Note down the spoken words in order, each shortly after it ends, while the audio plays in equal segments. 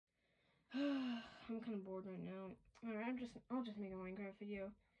I'm kind of bored right now. Alright, I'll just make a Minecraft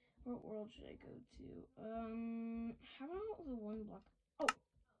video. What world should I go to? How about the one block? Oh,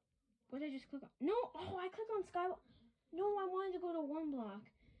 what did I just click on? No, oh, I clicked on Skyblock. No, I wanted to go to one block.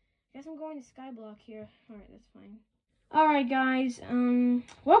 Guess I'm going to Skyblock here. Alright, that's fine. Alright, guys,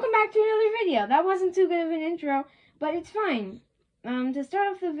 welcome back to another video. That wasn't too good of an intro, but it's fine. To start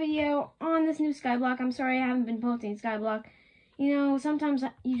off the video on this new Skyblock, I'm sorry I haven't been posting Skyblock. You know, sometimes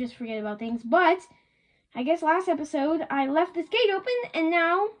you just forget about things, but I guess last episode I left this gate open, and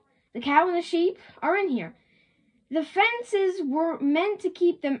now the cow and the sheep are in here. The fences were meant to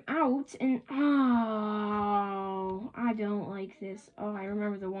keep them out, and oh, I don't like this. Oh, I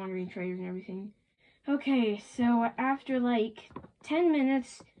remember the wandering traders and everything. Okay, so after like 10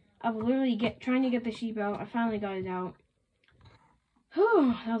 minutes of literally trying to get the sheep out, I finally got it out.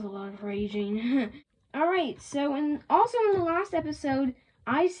 Whew, that was a lot of raging. Alright, so also in the last episode,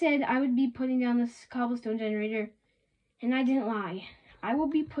 I said I would be putting down this cobblestone generator, and I didn't lie. I will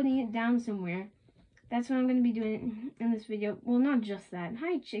be putting it down somewhere. That's what I'm going to be doing in this video. Well, not just that.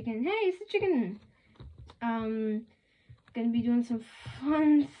 Hi, chicken. Hey, it's the chicken. Going to be doing some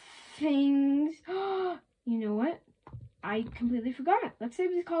fun things. You know what? I completely forgot. Let's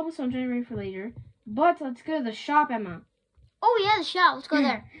save this cobblestone generator for later. But let's go to the shop, Emma. Oh, yeah, the shop. Let's go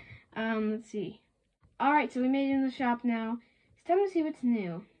there. Let's see. Alright, so we made it in the shop now. It's time to see what's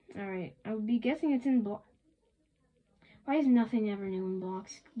new. Alright, I would be guessing it's in block. Why is nothing ever new in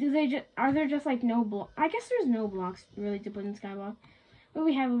blocks? Are there just like no block? I guess there's no blocks really to put in Skyblock. What do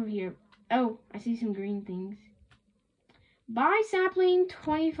we have over here? Oh, I see some green things. Buy sapling,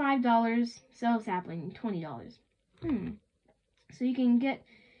 $25. Sell sapling, $20. So you can get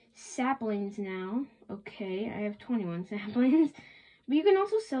saplings now. Okay, I have 21 saplings. But you can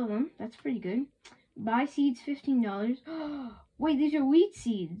also sell them. That's pretty good. Buy seeds, $15. Wait, these are wheat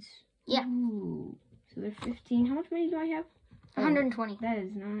seeds. Yeah. Ooh. So they're 15. How much money do I have? 120.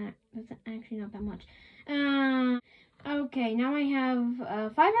 That's actually not that much. Okay, now I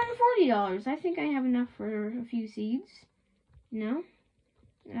have $540. I think I have enough for a few seeds. No?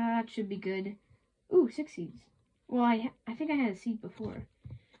 That should be good. Ooh, 6 seeds. Well, I think I had a seed before.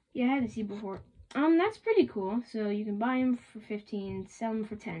 Yeah, I had a seed before. That's pretty cool. So you can buy them for 15, sell them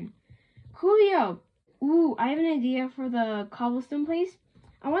for 10. Coolio. Ooh, I have an idea for the cobblestone place.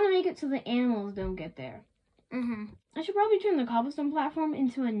 I want to make it so the animals don't get there. I should probably turn the cobblestone platform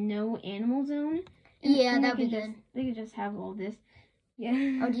into a no animal zone. Yeah, that'd be good. They could just have all this.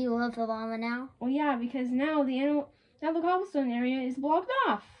 Yeah. Oh, do you love the llama now? Well, yeah, because now the cobblestone area is blocked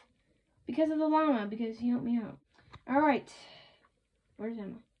off because of the llama. Because he helped me out. All right. Where's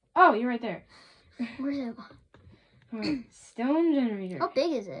Emma? Oh, you're right there. Where's Emma? All right. Stone generator. How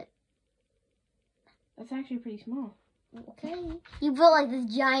big is it? That's actually pretty small. Okay. You built like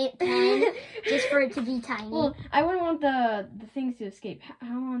this giant pen just for it to be tiny. Well, I wouldn't want the things to escape.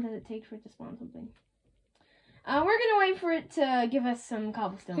 How long does it take for it to spawn something? We're gonna wait for it to give us some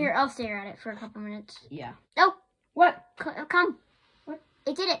cobblestone. Here, I'll stare at it for a couple minutes. Yeah. Oh. What? Come. What?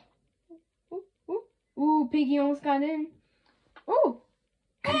 It did it. Ooh, Piggy almost got in. Ooh.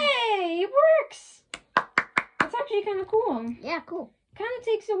 Hey, it works. That's actually kind of cool. Yeah, cool. Kind of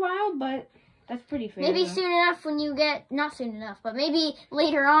takes a while, but that's pretty fair. Maybe soon enough when you get, not soon enough, but maybe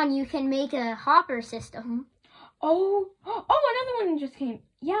later on you can make a hopper system. Oh, another one just came.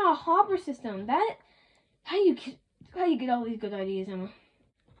 Yeah, a hopper system. How you get all these good ideas, Emma?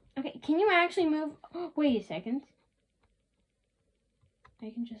 Okay, can you actually move? Oh, wait a second. I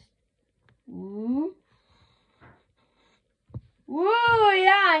can just. Woo. Woo!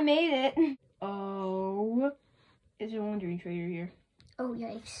 Yeah, I made it. Oh, is there a wandering trader here? Oh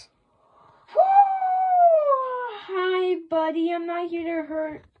yikes! Hi, buddy. I'm not here to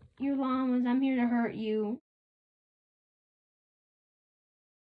hurt your llamas. I'm here to hurt you.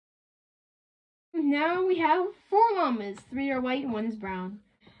 Now we have 4 llamas. 3 are white and 1 is brown.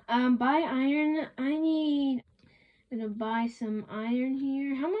 Buy iron. I'm gonna buy some iron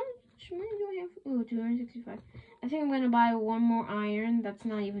here. How much money do I have? Oh, 265. I think I'm gonna buy 1 more iron. That's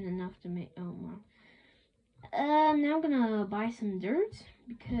not even enough to make. Oh, wow. Now I'm gonna buy some dirt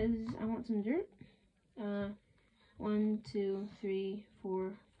because I want some dirt. 1, 2, 3,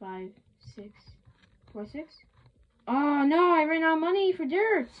 4, 5, 6. 4, 6. Oh no, I ran out of money for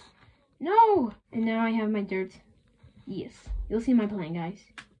dirt. No! And now I have my dirt. Yes. You'll see my plan, guys.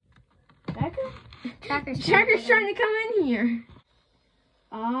 Tracker's trying to come in here.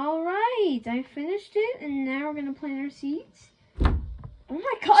 Alright, I finished it, and now we're gonna plant our seeds. Oh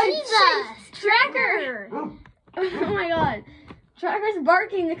my god! Jesus! Tracker! Oh my god. Tracker's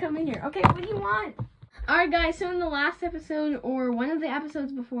barking to come in here. Okay, what do you want? Alright guys, so in the last episode, or one of the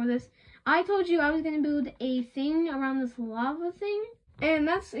episodes before this, I told you I was going to build a thing around this lava thing. And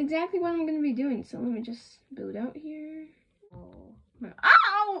that's exactly what I'm going to be doing. So let me just build out here. Oh.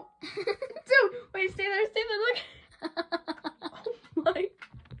 Ow! Dude, wait, stay there, look. Oh my.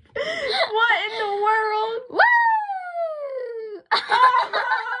 What in the world? Woo!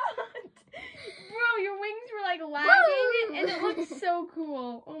 Bro, your wings were like lagging and it looked so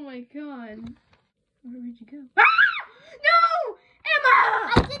cool. Oh my god. Where would you go? Ah! No! Emma!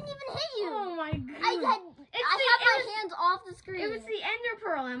 I didn't even hit you. Oh my god. I had my hands off the screen. It was the ender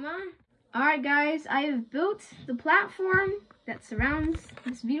pearl, Emma. Alright guys, I have built the platform that surrounds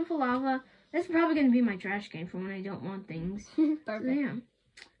this beautiful lava. This is probably going to be my trash can for when I don't want things. Perfect. So, yeah.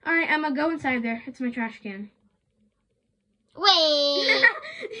 Alright, Emma, go inside there. It's my trash can. Wait.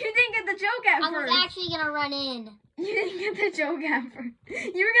 You didn't get the joke at first. I was actually going to run in. You didn't get the joke at first.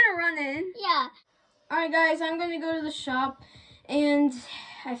 You were going to run in. Yeah. Alright guys, I'm going to go to the shop. And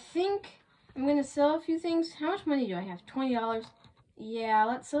I think I'm going to sell a few things. How much money do I have? $20. Yeah,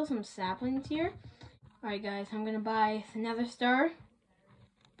 let's sell some saplings here. Alright guys, I'm going to buy the nether star.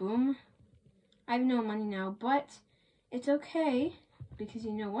 Boom. I have no money now, but it's okay. Because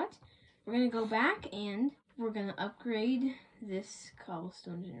you know what? We're going to go back and we're going to upgrade this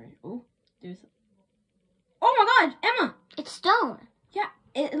cobblestone generator. Oh, there's... Oh my god, Emma! It's stone. Yeah,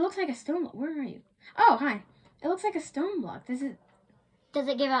 it looks like a stone block. Where are you? Oh, hi. It looks like a stone block. Does it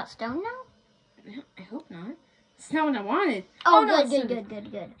give out stone now? I hope not. It's not what I wanted. Oh, no,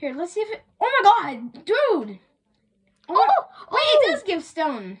 good. Here, let's see if it... Oh my god, dude! Wait, it does give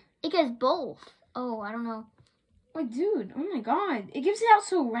stone. It gives both. Oh, I don't know. Wait, dude, oh my god. It gives it out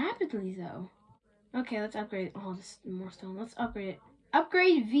so rapidly, though. Okay, let's upgrade. Oh, this is more stone. Let's upgrade it.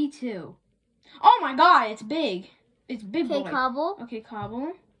 Upgrade V2. Oh my god, it's big. It's big boy. Okay, cobble. Okay,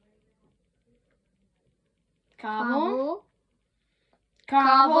 cobble. Cobble.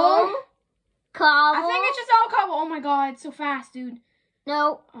 Cobble. Cobble. I think it's just all cobble. Oh my god, it's so fast, dude.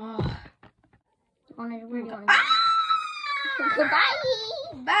 No. Oh. Goodbye.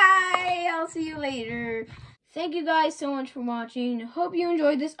 Bye. I'll see you later. Thank you guys so much for watching. Hope you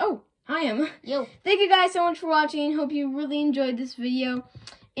enjoyed this. Oh, I am. Yo. Thank you guys so much for watching. Hope you really enjoyed this video.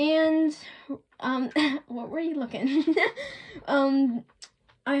 And what were you looking?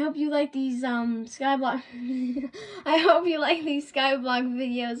 I hope you like these Skyblock. I hope you like these Skyblock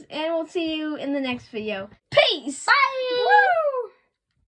videos, and we'll see you in the next video. Peace. Bye. Woo!